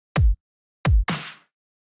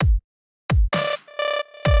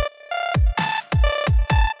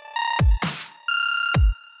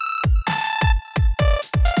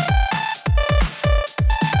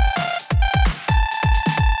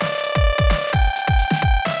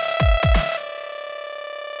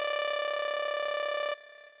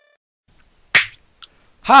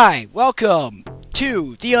Hi, welcome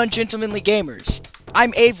to the Ungentlemanly Gamers.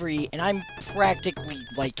 I'm Avery, and I'm practically,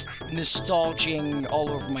 like, nostalging all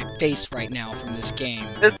over my face right now from this game.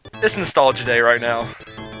 It's nostalgia day right now.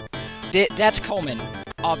 That's Coleman,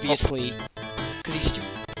 obviously, because he's stupid.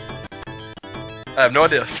 I have no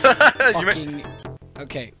idea. Fucking...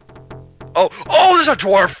 Okay. Oh, there's a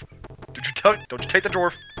dwarf! Don't you take the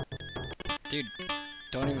dwarf? Dude,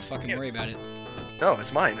 don't even fucking worry about it. No,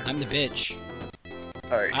 it's mine. I'm the bitch.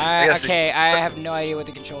 Alright. Okay, I have no idea what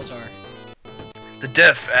the controls are. The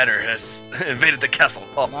Death Adder has invaded the castle.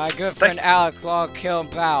 Oh, My good friend Alec will kill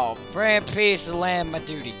Bow. Pray in peace and land my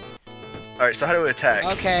duty. Alright, so how do we attack?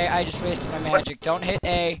 Okay, I just wasted my magic. Don't hit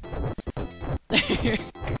A.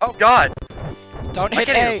 Oh god! Don't hit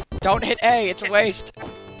A! Don't hit A! It's a waste!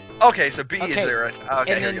 Okay, so B is there, right?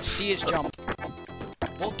 Okay, and then C is jump.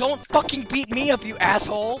 Well, don't fucking beat me up, you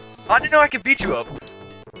asshole! I didn't know I could beat you up.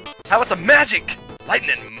 How about some magic?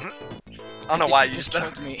 Lightning! I don't know why you just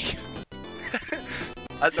killed me.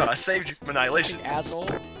 I saved you from annihilation. Fucking asshole.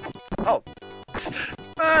 Oh.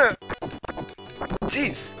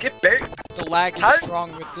 Jeez, get buried. The lag is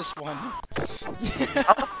strong with this one.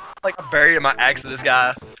 Like, I'm buried in my axe to this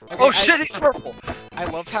guy. Okay, oh shit, he's purple! I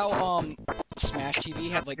love how, Smash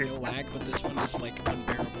TV had, like, no lag, but this one is, like,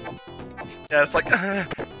 unbearable. Yeah, it's like,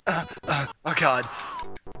 oh god.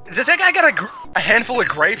 Does that guy got a handful of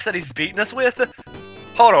grapes that he's beating us with?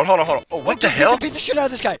 Hold on. Oh, what the hell? Beat the shit out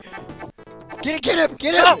of this guy! Get him!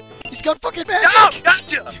 No! He's got fucking magic! No!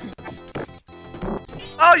 Gotcha!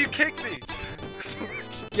 Oh, you kicked me!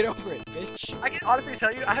 Get over it, bitch. I can honestly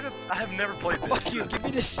tell you, I have never played this. Fuck you, give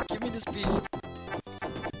me this beast.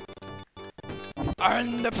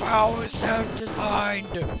 And the powers have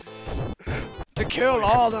defined to kill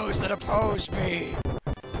all those that oppose me.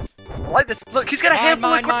 I like this. Look, he's got a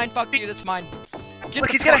handful of mine, fuck you, that's mine. Get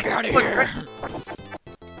look, the fuck out of here.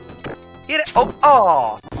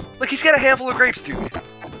 Oh, look, he's got a handful of grapes, dude.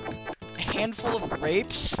 A handful of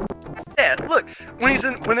grapes? Yeah, look, when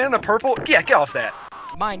they're in the purple, yeah, get off that.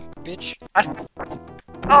 Mine, bitch.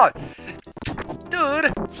 Oh,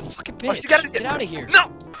 dude. Fucking bitch. Get out of here.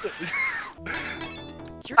 No.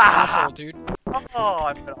 You're an asshole, dude. Oh,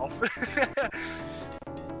 I fell off.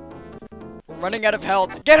 We're running out of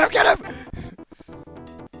health. Get him!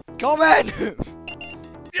 Come in!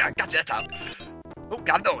 Yeah, I got you that time. Oh,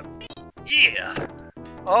 got another one. Yeah.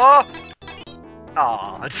 Oh.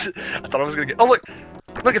 I thought I was gonna get. Oh, look,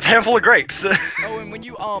 it's a handful of grapes. Oh, and when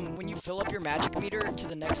you fill up your magic meter to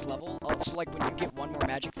the next level, so like when you get one more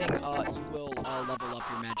magic thing, you will level up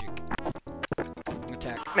your magic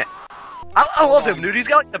attack. Man, I love him, dude. He's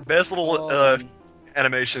got like the best little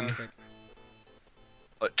animation. Okay.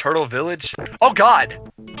 Turtle Village. Oh God.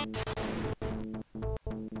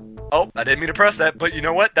 Oh, I didn't mean to press that, but you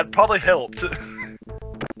know what? That probably helped.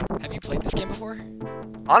 Have you played this game before?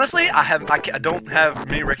 Honestly, I don't have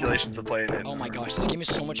many recollections of playing it. Oh my gosh, this game is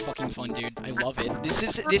so much fucking fun, dude. I love it. This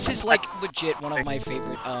is like legit one of my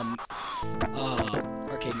favorite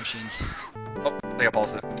arcade machines. Oh, I think I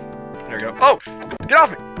paused it. There we go. Oh, get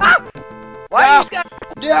off me! Ah! Why?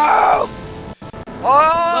 No!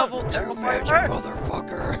 Oh! Level 2 magic,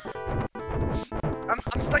 motherfucker! I'm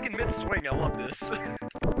stuck in mid-swing. I love this.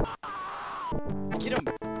 Get him!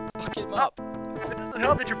 Fuck him up! It doesn't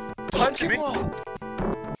help that you're punching me.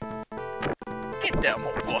 Get down,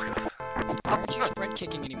 motherfucker. Why aren't you sprint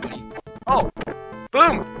kicking anybody? Oh!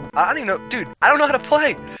 Boom! I don't even know. Dude, I don't know how to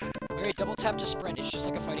play! Wait, double tap to sprint. It's just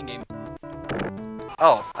like a fighting game.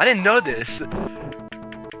 Oh, I didn't know this.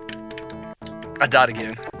 I died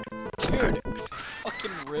again. Dude!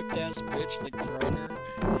 Fucking ripped ass bitch, like throwing her.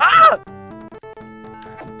 Ah!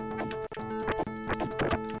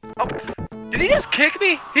 Oh! Did he just kick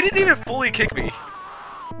me? He didn't even fully kick me.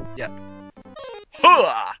 Yeah.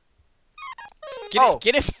 Hooah!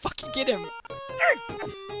 Get him! Fucking get him!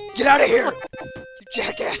 Get out of here! You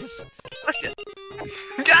jackass!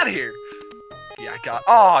 Get out of here! Yeah, I got.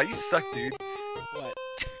 Oh, you suck, dude. What?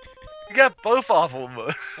 You got both of them.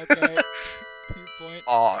 Okay. Point.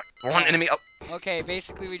 Oh, one enemy up. Okay,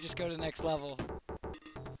 basically we just go to the next level.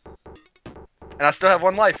 And I still have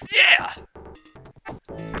one life. Yeah!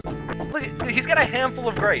 Look, he's got a handful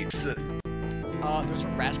of grapes. Those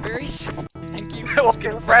are raspberries? Thank you. Okay,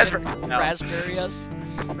 raspberry. No. Raspberry us.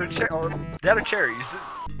 They're cherries.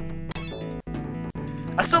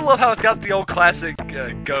 I still love how it's got the old classic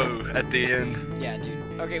go at the end. Yeah, dude.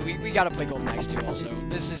 Okay, we gotta play Golden Axe 2 also.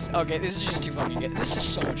 This is just too fucking good. This is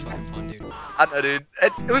so much fucking fun, dude. I know, dude.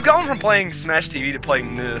 We've gone from playing Smash TV to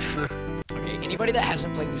playing this. Okay, anybody that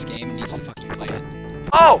hasn't played this game needs to fucking play it.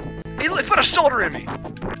 Oh! He put a shoulder in me!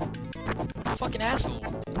 Fucking asshole.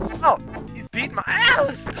 Oh, he's beating my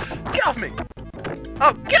ass! Get off me!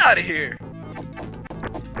 Oh, get out of here!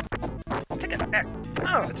 Take it back.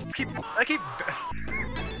 Oh,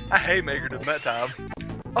 I hate Maker to met time.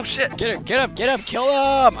 Oh shit! Get him, kill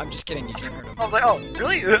him! I'm just kidding, you can't hurt him. I was like, oh,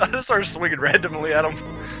 really? I just started swinging randomly at him.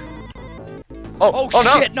 Oh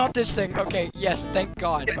no. shit, not this thing. Okay, yes, thank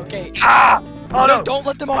God. Okay. Ah! Oh no! Don't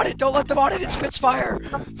let them on it! Don't let them on it! It spits fire!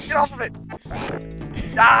 Get off of it!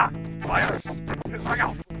 Ah! Fire! Fuck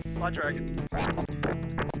off! My dragon.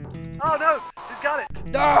 Oh no! He's got it!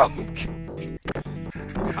 No!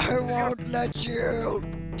 I won't let you!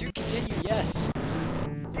 Do continue, yes.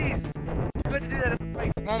 Jeez! You had to do that at the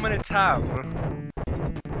right moment in time.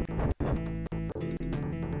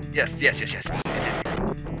 Yes.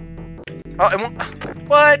 Oh, it won't.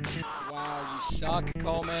 What? Wow, you suck,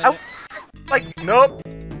 Coleman. Nope.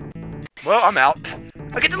 Well, I'm out.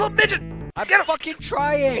 I get the little midget! I'm fucking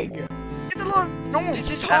trying! Get the little. No!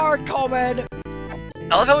 This is hard, Coleman!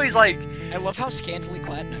 I love how he's like. I love how scantily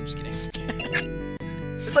clad. No, I'm just kidding.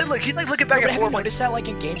 It's like, look, he's like looking back But and have you forth. noticed that, like,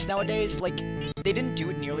 in games nowadays, like, they didn't do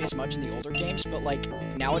it nearly as much in the older games, but, like,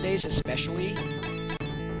 nowadays especially,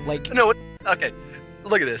 like... No, okay.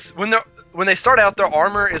 Look at this. When they start out, their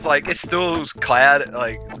armor is like, it's still clad,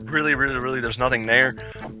 like, really, there's nothing there.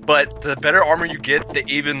 But the better armor you get, the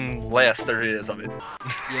even less there is of it.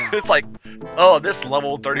 Yeah. It's like, oh, this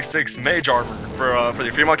level 36 mage armor for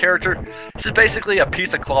the female character. This is basically a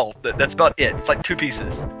piece of cloth. That's about it. It's like 2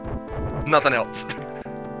 pieces. Nothing else.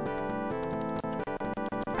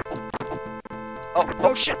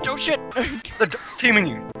 Oh shit, oh shit! They're teaming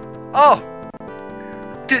you. Oh!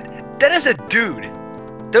 Dude, that is a dude.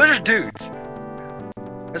 Those are dudes.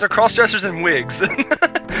 Those are cross-dressers and wigs.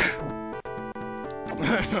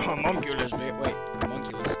 Homunculus, wait,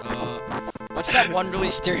 homunculus. What's that one really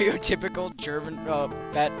stereotypical German,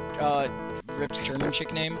 fat, ripped German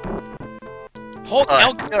chick name?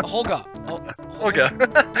 Holga.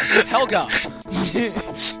 Olga. Helga.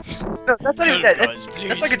 No, that's not even that. Helgas,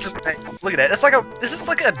 That's like a. Look at that. That's like a. This is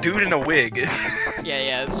like a dude in a wig.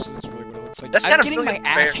 Yeah, that's really what it looks like. That's I'm kind of getting really my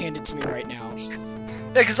ass unfair. handed to me right now.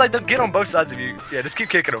 Yeah, cause like they'll get on both sides of you. Yeah, just keep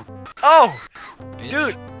kicking them. Oh, Bitch.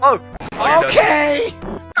 dude. Oh. Okay!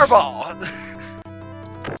 Fireball.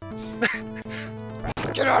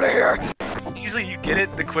 Get out of here! Usually you get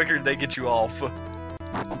it, the quicker they get you off.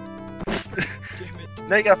 Damn it.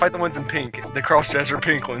 Now you gotta fight the ones in pink, the cross-dresser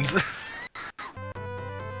pink ones.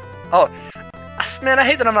 Oh, man, I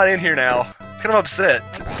hate that I'm not in here now. Kind of upset.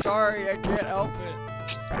 I'm sorry, I can't help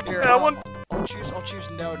it. Here, Yeah, I'll choose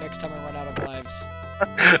no next time I run out of lives.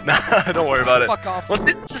 Nah, don't worry about it. Fuck off. Let's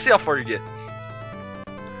just see how far you get.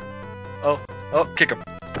 Oh, kick him.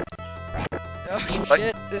 Oh Like,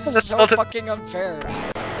 shit, this is just so built it- fucking unfair.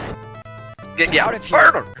 Get out of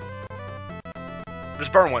here. Burn him.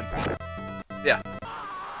 Just burn one. Yeah.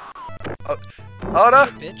 Oh no!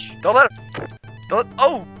 Bitch. Don't let him.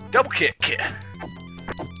 Oh, double kick.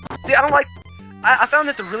 See, I don't like. I found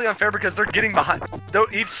that they're really unfair because they're getting behind. They'll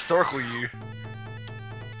each circle you.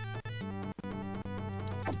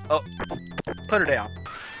 Oh, put her down.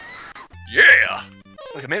 Yeah.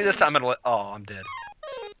 Okay, maybe this time I'm gonna let. Oh, I'm dead.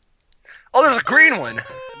 Oh, there's a green one.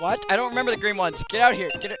 What? I don't remember the green ones. Get out of here.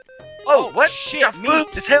 Get it. Oh, what? Shit, Yeah, meat.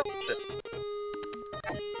 It's hell.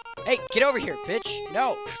 Hey, get over here, bitch.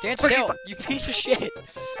 No, stand Quick, still. You piece of shit.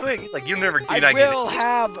 Quick, like you never. I not get will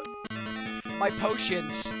have my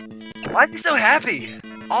potions. it. Why is he so happy?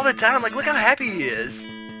 All the time. Like, look how happy he is.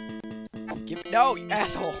 No, you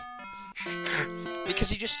asshole. Because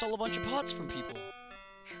he just stole a bunch of pots from people.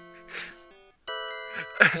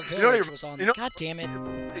 The You know, village was on. you know- God damn it.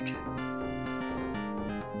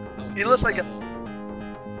 Oh, He looks this like a- level.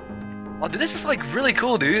 Oh, dude, this is like really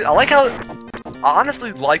cool, dude. I like how. I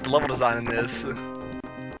honestly like the level design in this.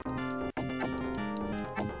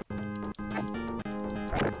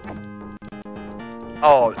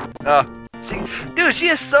 Oh, see, dude, she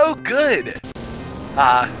is so good.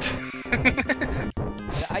 I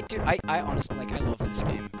honestly, like, I love this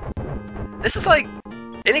game. This is like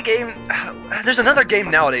any game. There's another game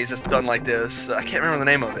nowadays that's done like this. I can't remember the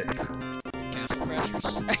name of it. Castle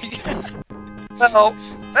Crashers. Well,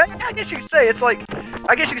 I guess you could say it's like.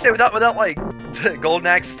 I guess you could say without like the Golden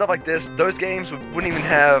Axe and stuff like this, those games wouldn't even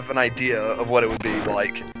have an idea of what it would be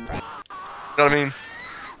like. You know what I mean?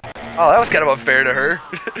 Oh, that was kind of unfair to her.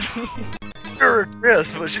 Sure,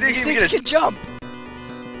 yes, but she didn't These even things get can jump.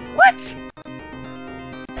 What?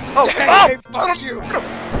 Oh, Hey, oh, fuck you.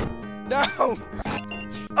 No. oh!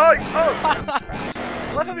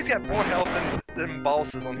 I love how he's got more health than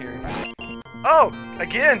bosses on here. Oh,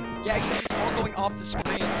 again! Yeah, except it's all going off the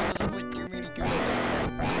screen, so it doesn't really do me any good.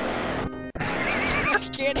 I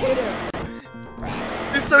can't hit him.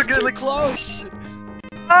 so He's good. too Like, close.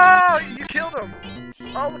 oh, you killed him.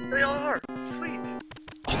 Oh, look, they are. Sweet.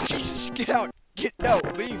 Oh Jesus! Get out! No!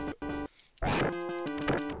 Leave!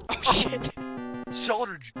 Oh shit!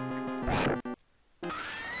 Shouldered you.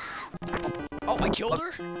 Oh, I killed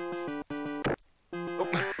her.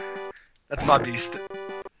 Oh. That's my beast.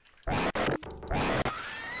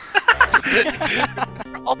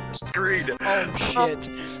 Off the screen. Oh shit!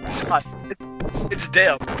 It's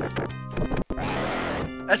Deb.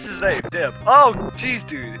 That's his name, Deb. Oh, jeez,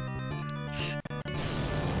 dude.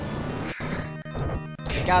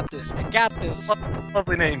 I got this. I got this.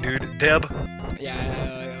 Lovely name, dude. Deb. Yeah,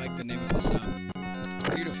 I like the name of this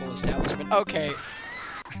beautiful establishment. Okay.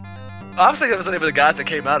 I was thinking it was the name of the guys that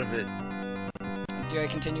came out of it. Do I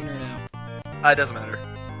continue or no? It doesn't matter.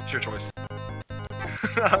 It's your choice.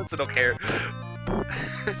 I also don't care.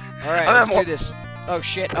 Alright, let's do this. Oh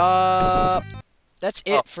shit. That's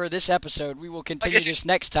it for this episode. We will continue this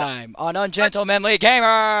next time on Ungentlemanly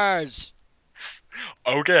Gamers!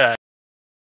 Okay.